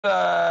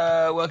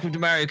Welcome to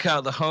Mario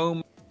Kart, the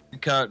home.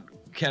 Kart,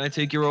 can I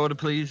take your order,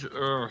 please?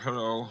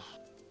 Hello.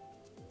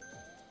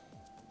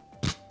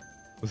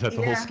 Was that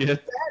the whole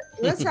skit?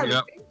 That sounded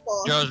Yep.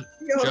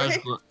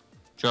 painful.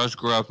 Just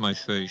grabbed my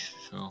face,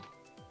 so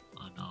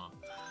I know.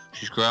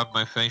 She's grabbed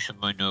my face and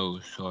my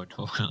nose, so I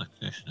talk like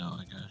this now,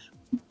 I guess.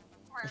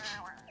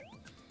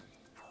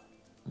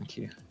 Thank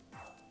you.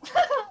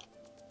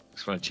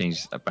 Just want to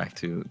change that back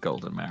to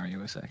Golden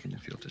Mario a second,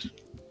 if you'll just.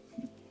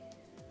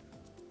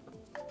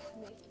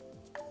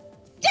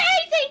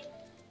 Daisy!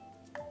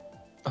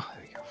 Oh,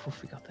 there we go.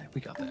 We got that.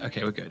 We got that.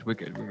 Okay, we're good. We're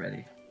good. We're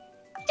ready.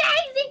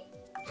 Daisy!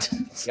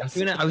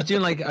 Yeah, I was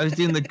doing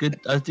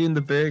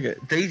the burger.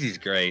 Daisy's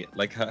great.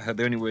 Like her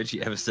the only word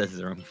she ever says is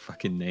her own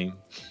fucking name.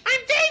 I'm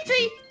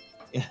Daisy!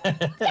 Daisy!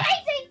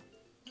 I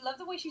love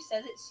the way she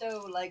says it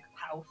so, like,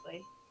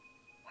 powerfully.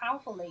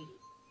 Powerful lady.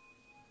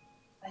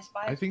 I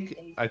aspire to be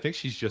Daisy. I think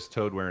she's just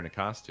Toad wearing a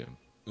costume.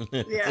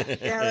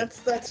 Yeah,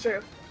 that's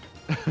true.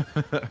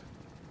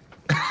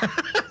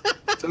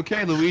 It's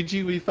okay,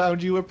 Luigi. We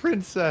found you a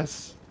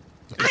princess.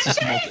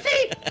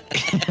 Daisy!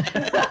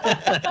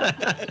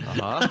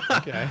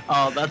 Okay.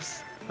 Oh,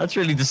 that's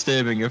really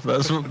disturbing. If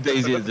that's what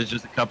Daisy is, it's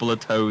just a couple of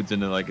toads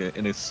in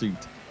a suit.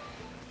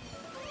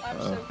 I'm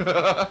so...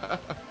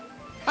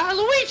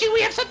 Luigi,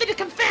 we have something to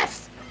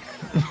confess!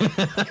 We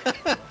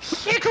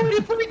can't go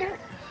any further!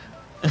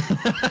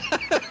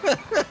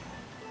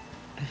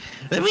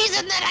 The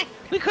reason that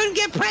we couldn't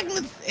get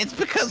pregnant, it's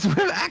because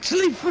we're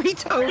actually three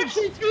toads. We're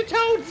actually two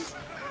toads.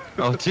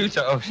 Oh, two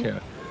toads. Oh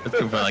shit. Let's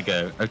go for like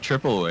a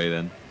triple away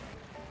then.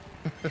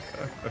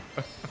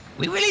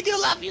 We really do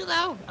love you,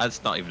 though.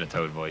 That's not even a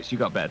toad voice. You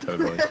got better toad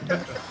voice. Than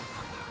that.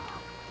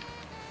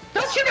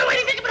 Don't you know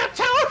anything about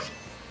toad?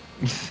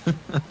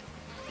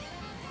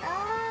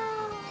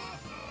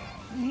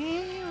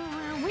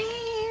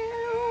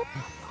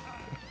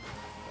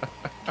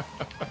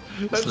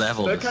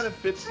 That kind of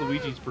fits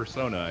Luigi's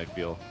persona, I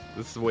feel.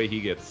 This is the way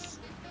he gets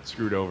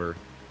screwed over.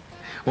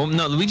 Well,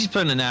 no, Luigi's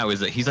persona now is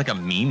that he's like a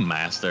meme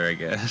master, I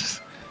guess.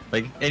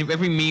 Like,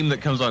 every meme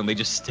that comes on, they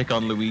just stick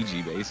on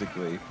Luigi,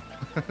 basically.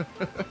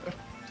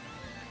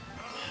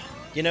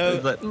 You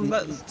know,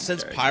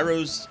 since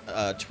Pyro's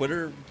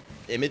Twitter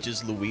image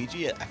is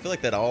Luigi, I feel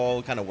like that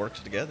all kind of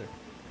works together.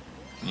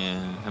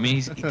 Yeah, I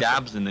mean, he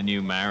dabs in the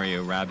new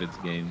Mario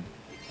Rabbids game.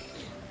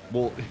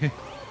 Well,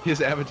 his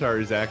avatar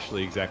is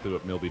actually exactly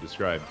what Milby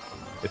described.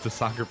 It's a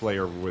soccer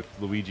player with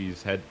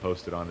Luigi's head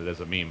posted on it as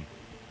a meme.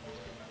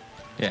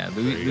 Yeah,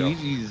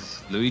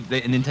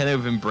 Nintendo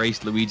have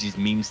embraced Luigi's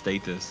meme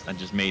status and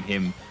just made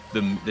him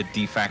the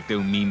de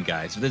facto meme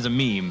guy. So if there's a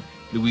meme,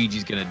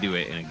 Luigi's gonna do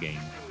it in a game.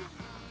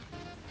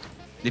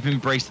 They've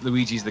embraced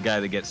Luigi's the guy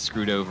that gets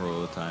screwed over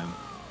all the time.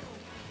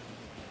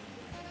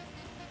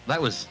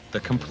 That was the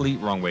complete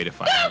wrong way to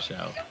find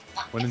Michelle.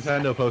 When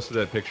Nintendo posted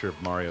that picture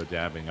of Mario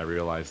dabbing, I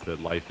realized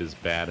that life is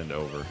bad and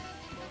over.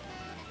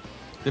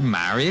 Did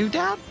Mario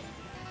dab?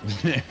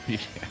 Yeah.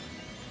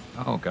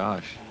 Oh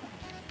gosh.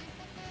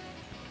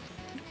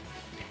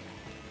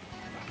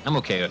 I'm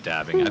okay with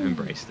dabbing. I've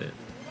embraced it.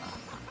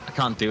 I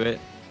can't do it.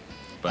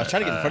 But, I was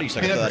trying to get in front of you so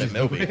I could throw that at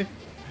Milby.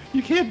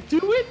 You can't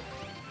do it?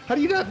 How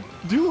do you not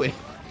do it?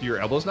 Do your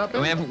elbows not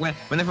bend?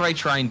 Whenever I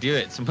try and do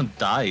it, someone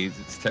dies.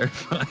 It's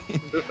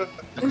terrifying.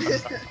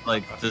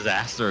 Like,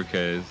 disaster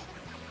occurs.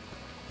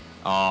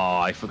 Oh,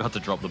 I forgot to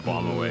drop the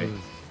bomb away.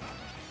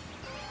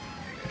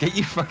 Get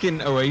you fucking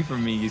away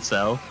from me,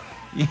 yourself.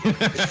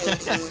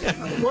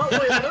 What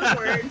were those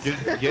words?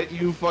 Get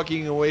you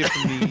fucking away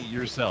from me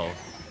yourself.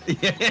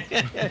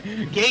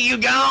 Get you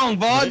gone,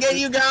 boy. Get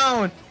you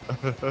gone.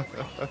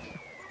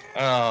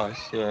 Oh,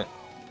 shit.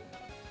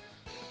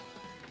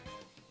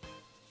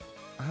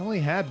 I only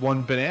had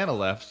one banana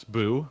left,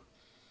 Boo.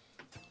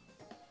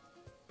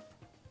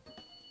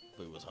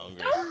 Boo was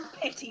hungry. Don't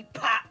pity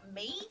pat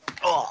me.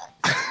 Oh.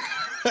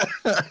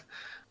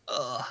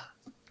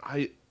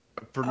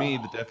 For me,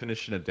 the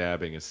definition of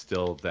dabbing is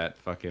still that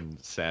fucking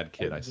sad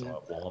kid I saw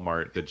at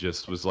Walmart that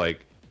just was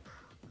like,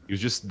 he was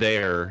just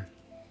there.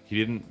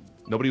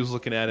 Nobody was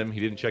looking at him. He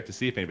didn't check to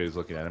see if anybody was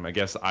looking at him. I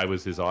guess I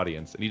was his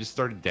audience, and he just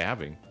started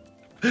dabbing.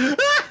 For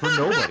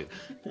nobody.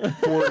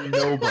 For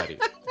nobody.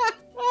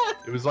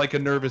 It was like a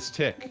nervous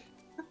tick.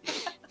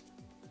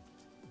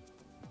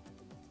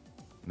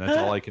 And that's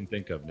all I can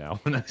think of now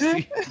when I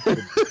see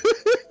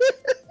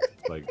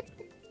like,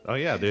 oh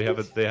yeah, they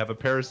have a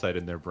parasite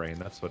in their brain.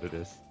 That's what it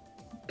is.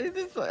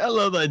 I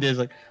love the idea. It's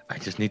like, I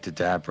just need to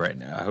dab right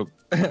now.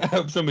 I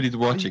hope somebody's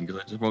watching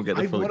because I just won't get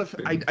the full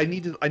experience. I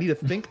need a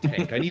think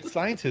tank. I need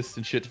scientists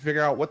and shit to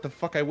figure out what the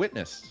fuck I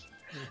witnessed.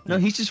 No,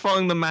 he's just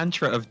following the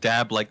mantra of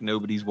dab like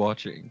nobody's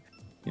watching.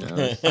 You know,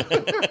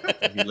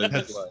 he lives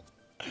his life.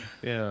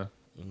 Yeah.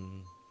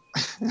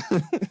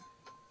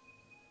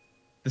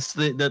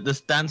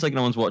 This dance like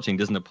no one's watching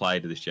doesn't apply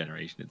to this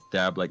generation. It's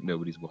dab like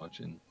nobody's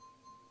watching.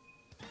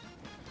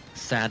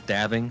 Sad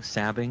dabbing,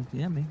 sabbing,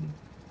 yeah, maybe.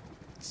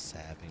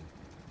 Sabbing.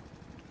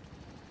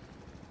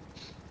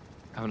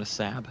 Having a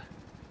sab.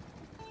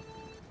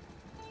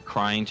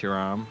 Crying to your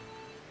arm.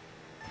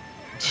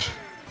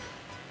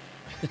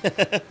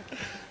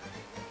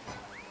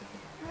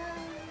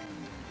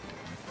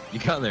 You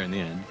got there in the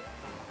end.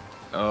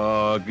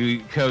 Oh,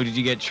 Code, did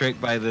you get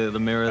tricked by the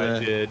mirror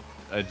there?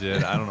 I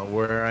did. I don't know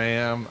where I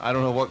am. I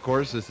don't know what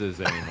course this is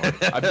anymore.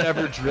 I've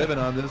never driven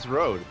on this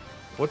road.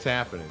 What's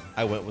happening?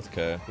 I went with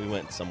Ko. We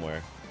went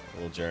somewhere. A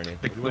little journey.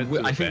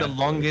 I think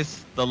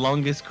the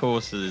longest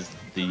course is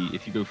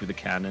if you go through the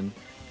cannon.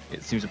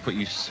 It seems to put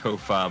you so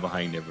far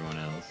behind everyone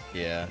else.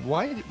 Yeah.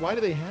 Why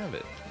do they have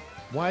it?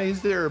 Why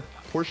is there a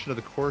portion of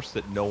the course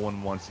that no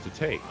one wants to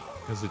take?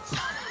 Because it's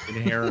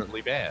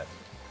inherently bad.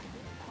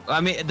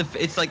 I mean,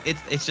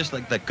 it's just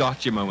like the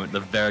gotcha moment the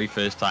very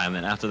first time,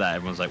 and after that,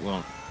 everyone's like,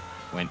 well,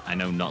 I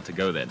know not to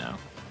go there now.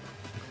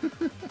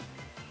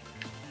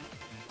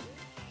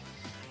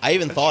 I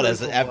even thought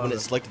when it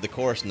selected the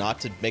course not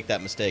to make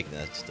that mistake, and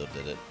I still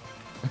did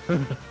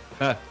it.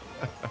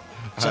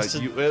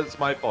 It's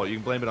my fault. You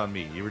can blame it on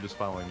me. You were just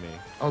following me.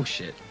 Oh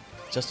shit!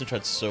 Justin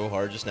tried so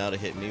hard just now to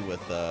hit me with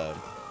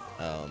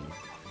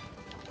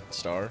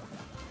Star.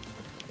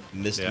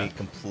 Missed me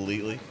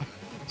completely.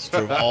 Just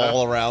drove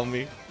all around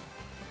me.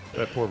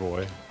 That poor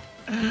boy.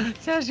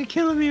 Josh, you're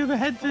killing me with a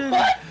head turn.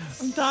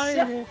 I'm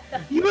dying.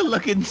 You were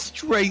looking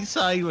straight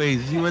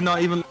sideways. You were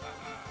not even.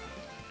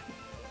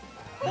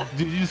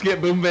 Did you just get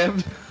boom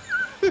bammed?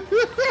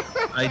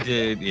 I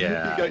did,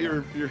 yeah. You got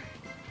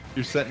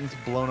your sentence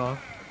blown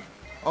off.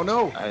 Oh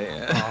no!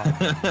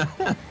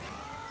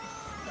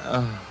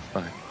 Oh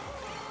fuck!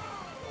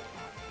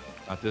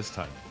 Not this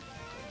time.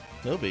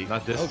 Nobi.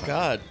 Not this time. Oh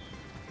god.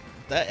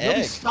 That Nobi,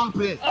 egg. stop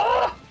it!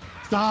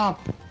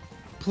 Stop!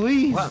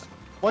 Please! What?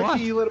 Why What?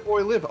 can't you let a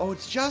boy live? Oh,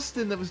 it's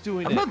Justin that was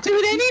doing it. I'm not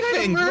doing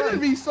anything. He murdered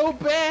me so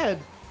bad.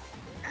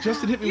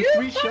 Justin hit me with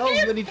 3 shells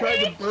and then he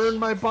tried to burn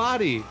my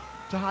body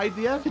to hide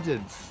the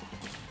evidence.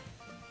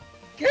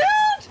 Good.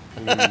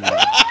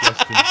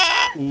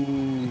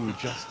 Ooh,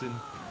 Justin.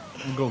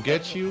 I'm gonna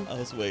get you I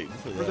was waiting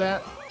for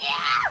that.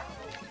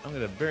 I'm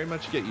gonna very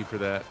much get you for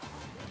that.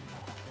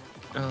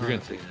 Oh, You're gonna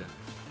take dear.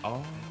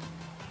 that.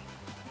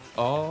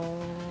 Oh.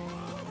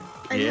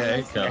 Yeah,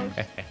 it comes.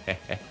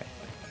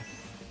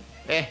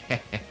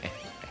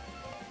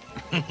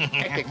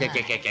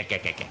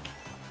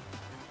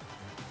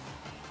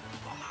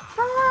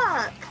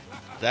 Fuck.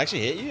 Did I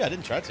actually hit you? I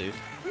didn't try to.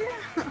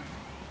 Yeah.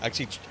 I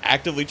actually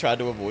actively tried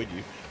to avoid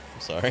you.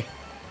 I'm sorry.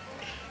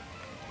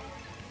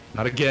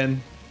 Not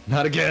again.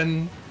 Not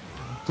again.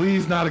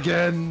 Please, not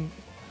again.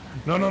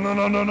 No, no, no,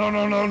 no, no, no,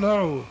 no, no,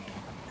 no.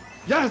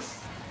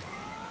 Yes!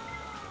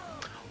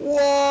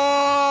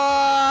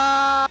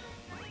 What?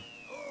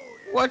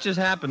 What just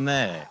happened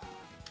there?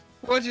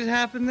 What just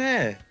happened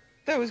there?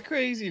 That was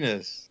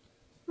craziness.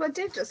 What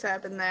did just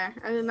happen there?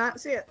 I did not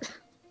see it.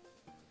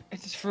 I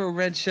just threw a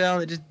red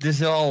shell. It just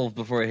dissolved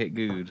before it hit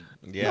Guude.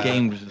 Yeah. The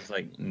game was just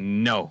like,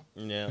 no.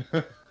 Yeah.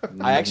 No.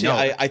 I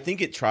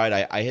think it tried.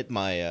 I hit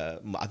my.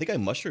 I think I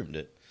mushroomed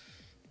it.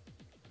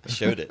 I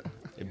showed it.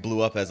 It blew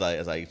up as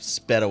I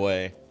sped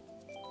away.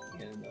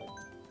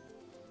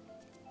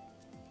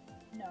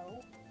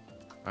 No.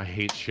 I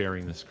hate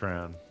sharing this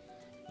crown.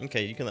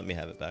 Okay, you can let me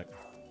have it back.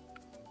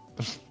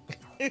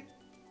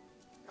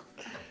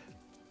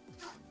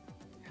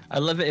 I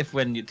love it if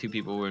when you 2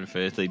 people were in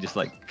first, they just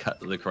like cut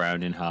the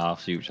crown in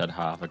half, so you each had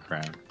half a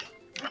crown.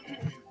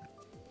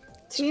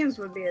 Teams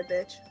would be a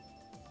bitch.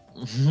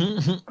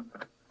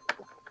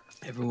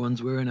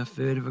 Everyone's wearing a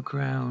third of a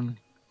crown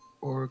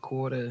or a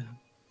quarter.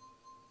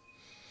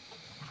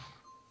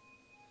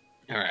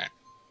 All right.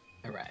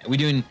 Are we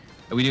doing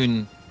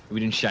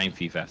Shine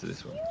Thief after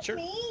this one? Sure.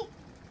 Me?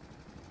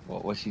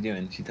 What's she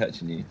doing? She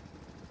touching you?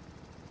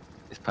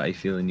 Is Patty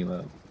feeling you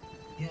up?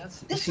 Yeah,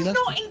 This is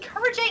not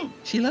encouraging.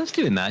 She loves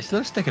doing that. She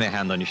loves sticking her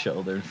hand on your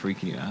shoulder and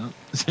freaking you out.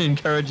 It's an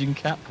encouraging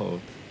cat paw.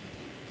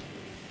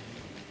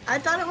 I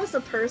thought it was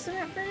the person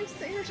at first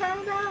that you were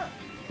talking about,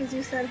 because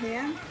you said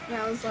hand, and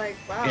I was like,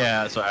 wow.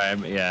 Yeah, sorry.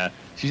 Yeah,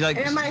 she's like.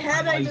 And in my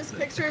head, I just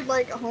pictured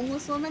like a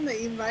homeless woman that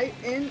you invite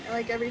in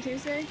like every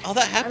Tuesday. Oh,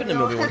 that happened to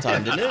me one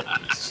time, didn't it?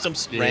 Some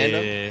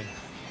random.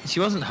 She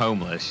wasn't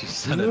homeless. She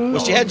said it.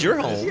 Well, she had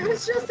your She home.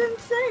 was just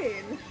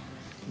insane.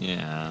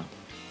 Yeah.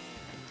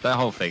 That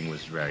whole thing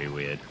was very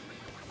weird.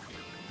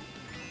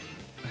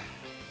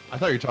 I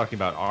thought you were talking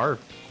about our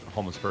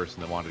homeless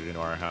person that wandered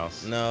into our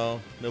house. No,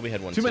 nobody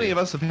had one. Too many of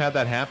us have had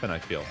that happen. I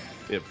feel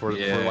for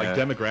like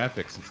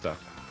demographics and stuff.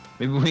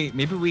 Maybe we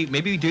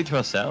do it to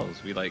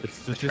ourselves. We like It's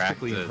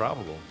statistically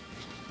improbable.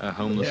 A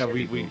homeless. Yeah,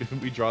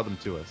 we draw them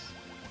to us.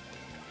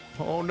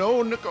 Oh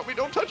no, Nakomi,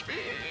 don't touch me!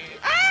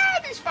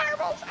 Ah, these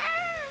fireballs! Ah!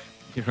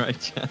 You're right,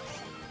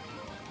 Jess.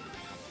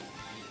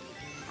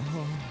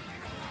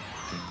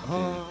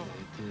 Oh.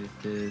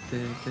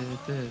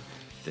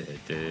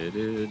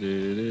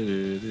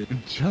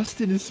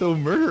 Justin is so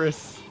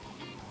murderous.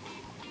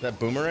 That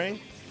boomerang?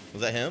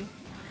 Was that him?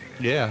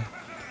 Yeah.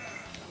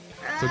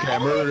 It's okay, I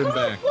murdered him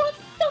back. What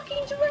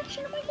fucking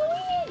direction am I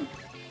going in?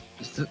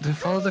 Just to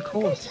follow the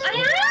course.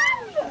 I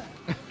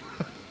am!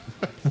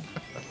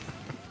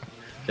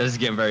 Jess is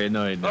getting very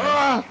annoyed now.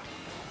 Ah!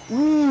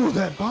 Ooh,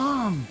 that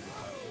bomb!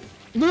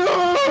 No!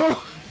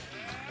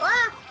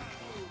 Ah!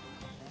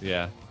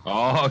 Yeah.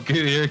 Oh,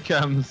 good, here it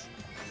comes.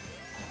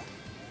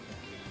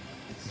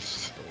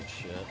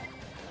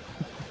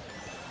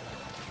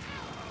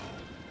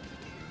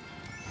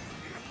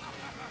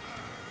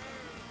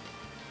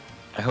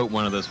 I hope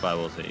one of those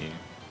fireballs hit you.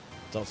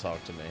 Don't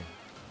talk to me.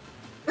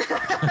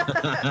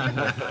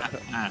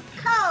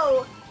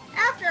 Co,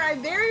 after I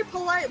very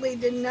politely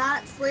did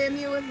not slam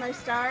you with my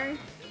star.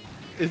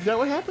 Is that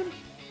what happened?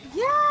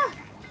 Yeah!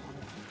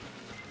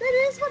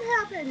 That is what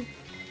happened.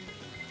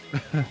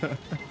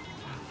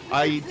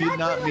 I That's did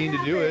not exactly mean what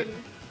to do it.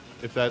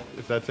 happened.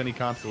 If that's any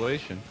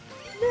consolation.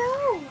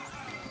 No!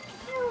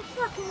 No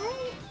fucking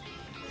way.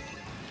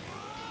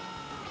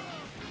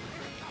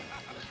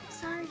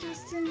 Sorry,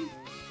 Justin.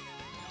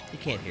 He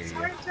can't hear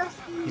Sorry, you.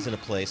 Justin. He's in a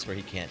place where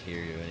he can't hear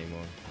you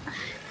anymore.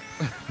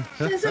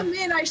 Doesn't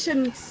mean I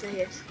shouldn't say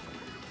it.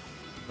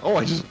 Oh,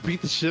 I just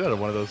beat the shit out of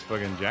one of those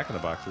fucking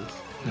jack-in-the-boxes.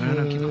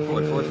 No, keep it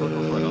forward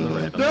on the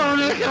red. Don't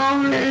look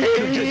at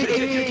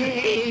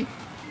me!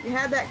 You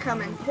had that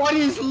coming. What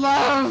is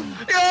love?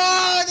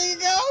 Oh, there you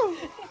go!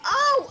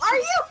 Oh, are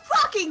you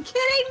fucking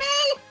kidding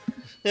me?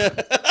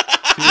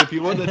 See, if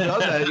you wouldn't have done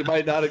that, you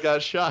might not have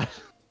got shot.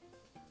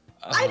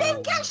 I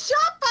didn't get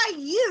shot by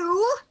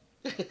you!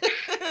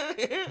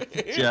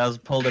 Jazz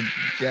pulled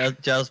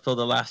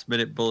a last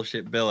minute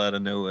bullshit bill out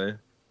of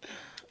nowhere.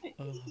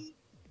 I'm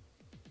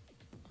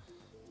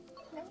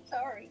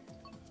sorry,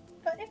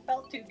 but it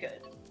felt too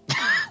good.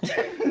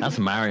 That's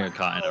Mario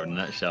Kart in a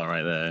nutshell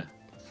right there.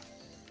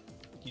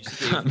 You just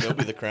gave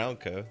Nobi the crown,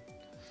 Co.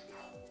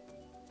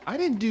 I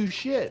didn't do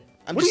shit.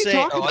 I'm What just are you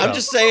saying. talking I'm about?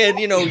 just saying.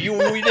 You know, we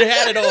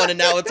had it on, and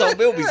now it's on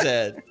Bilby's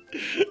head.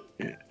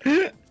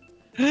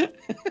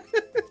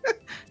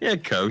 Yeah,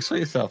 Co, sort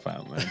yourself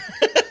out, man.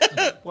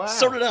 Wow.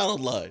 Sort it out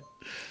online.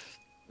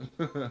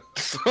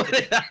 Sort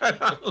it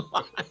out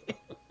online.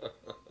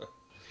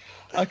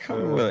 I can't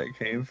remember where that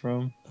came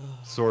from.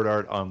 Sword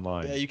Art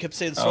Online. Yeah, you kept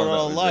saying Oh, sort it that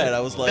out was online. it. I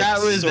was like, That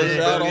was sort it. it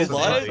out That was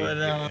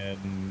online. it.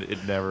 And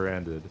it never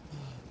ended.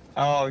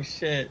 Oh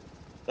shit.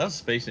 That was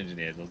Space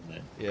Engineers, wasn't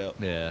it? Yeah.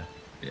 Yeah.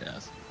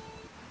 Yes.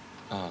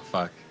 Oh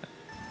fuck.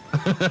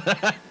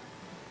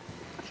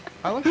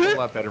 I like it a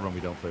lot better when we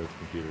don't play with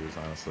computers,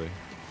 honestly.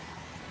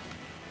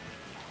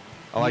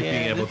 I like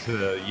being able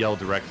to yell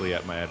directly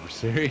at my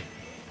adversary.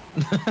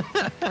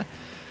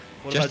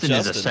 What Justin about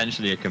is Justin?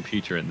 essentially a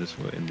computer in this.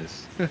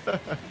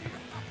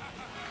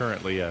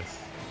 Currently, yes.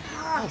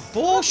 Ah,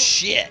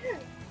 Bullshit.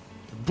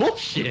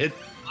 Bullshit!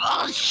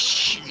 Oh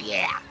shit!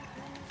 Yeah.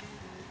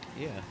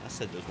 Yeah, I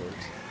said those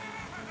words.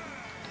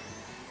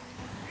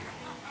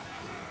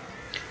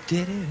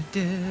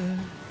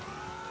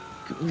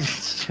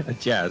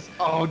 Jazz.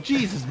 Oh,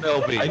 Jesus,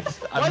 Melby!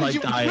 I'm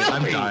like dying.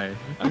 I'm Melby? dying.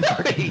 I'm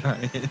fucking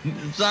dying.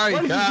 I'm sorry,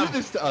 Why did you Cam. do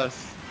this to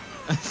us?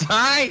 I'm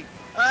sorry. Shit,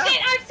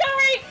 I'm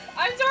sorry!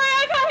 I'm sorry,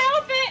 I can't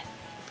help it!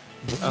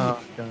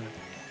 Oh god.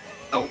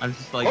 Oh. I'm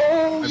just like.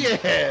 Oh,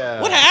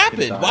 yeah! What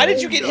happened? Why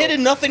did you get hit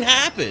and nothing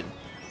happened?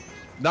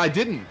 No, I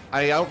didn't.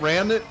 I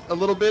outran it a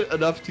little bit,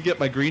 enough to get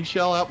my green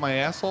shell out my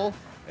asshole,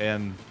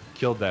 and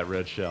killed that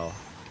red shell.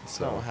 That's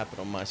not what happened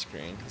on my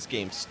screen. This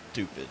game's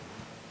stupid.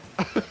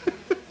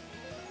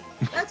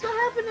 That's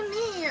what happened to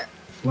me.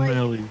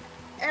 Like,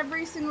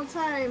 every single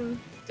time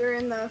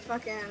during the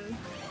fucking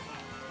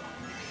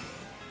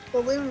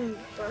balloon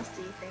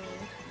busty thingy.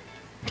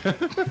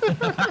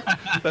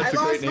 That's I a great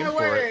lost name my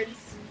for it.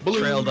 words. Balloon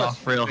Trailed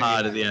off busty real thingy.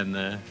 hard at the end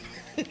there.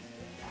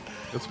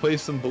 Let's play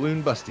some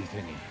balloon busty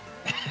thingy.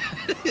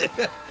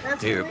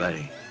 That's Here, right.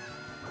 buddy.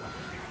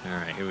 All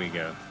right, here we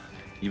go.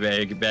 You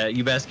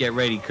best get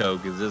ready, Co,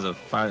 because there's a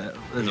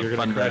You're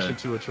gonna crash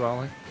into a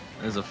trolley?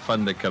 There's a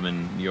thunder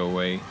coming your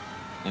way,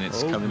 and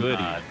it's Oh, coming goody.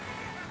 hard.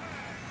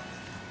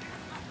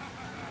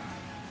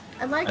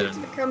 I'd like I it to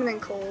be don't- coming in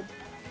cold.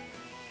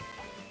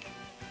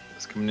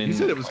 It's coming in. You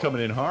said it was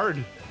coming in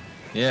hard.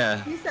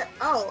 Yeah. He said,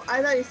 oh,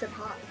 I thought you said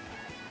hot.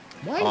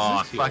 Why is Oh,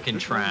 this here? fucking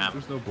There's tram.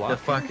 there's no The block.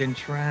 fucking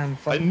tram.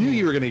 I knew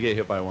you were gonna get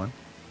hit by one.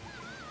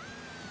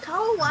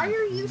 Cole, why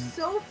are you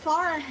so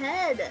far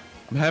ahead?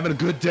 I'm having a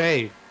good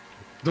day.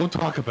 Don't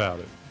talk about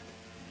it.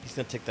 He's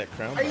gonna take that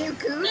crown Are back. you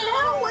good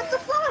now? What the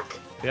fuck?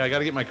 Yeah, I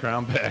gotta get my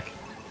crown back.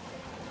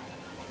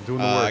 I'm doing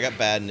the work. I got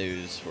bad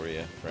news for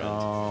you, friend.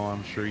 Oh,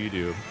 I'm sure you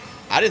do.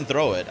 I didn't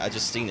throw it. I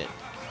just seen it.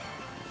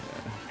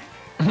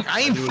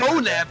 I ain't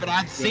phoned that, but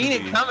I'd seen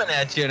it coming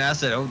at you, and I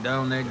said, "Oh,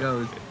 down there it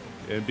goes."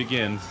 It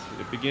begins.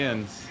 It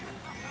begins.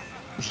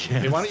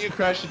 Hey, why don't you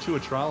crash into a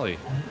trolley?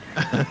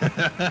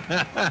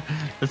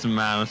 Listen,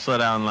 man, let's slow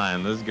down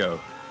line. Let's go.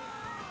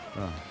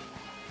 Oh,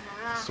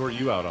 Ah, sort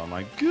you out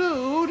online.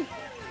 Good.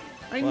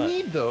 I What?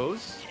 need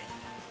those.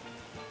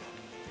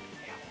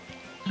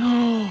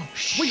 Oh,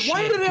 Wait,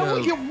 why did I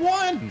only get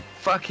one?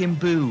 Fucking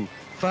boo.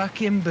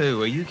 Fucking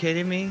boo. Are you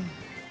kidding me?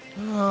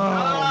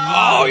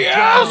 Oh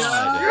yes!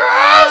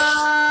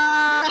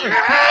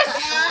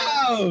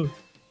 Oh!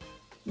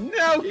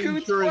 No,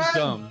 Game sure is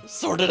dumb.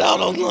 Sort it out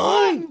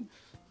online.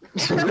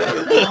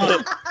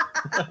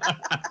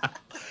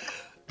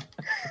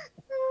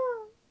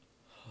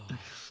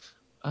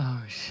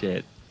 Oh,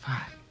 shit.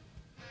 Fuck.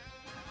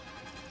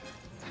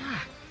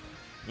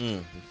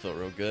 It felt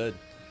real good.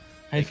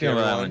 How you Thank you, feel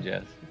about that one,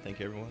 everyone. Jess? Thank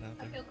you, everyone out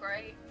I there. feel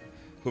great.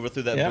 Whoever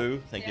threw that Yeah.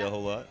 boo, thank you a Yeah.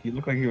 whole lot. You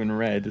look like you're in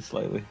red,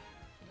 slightly.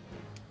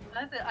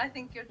 I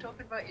think you're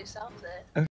talking about yourself there.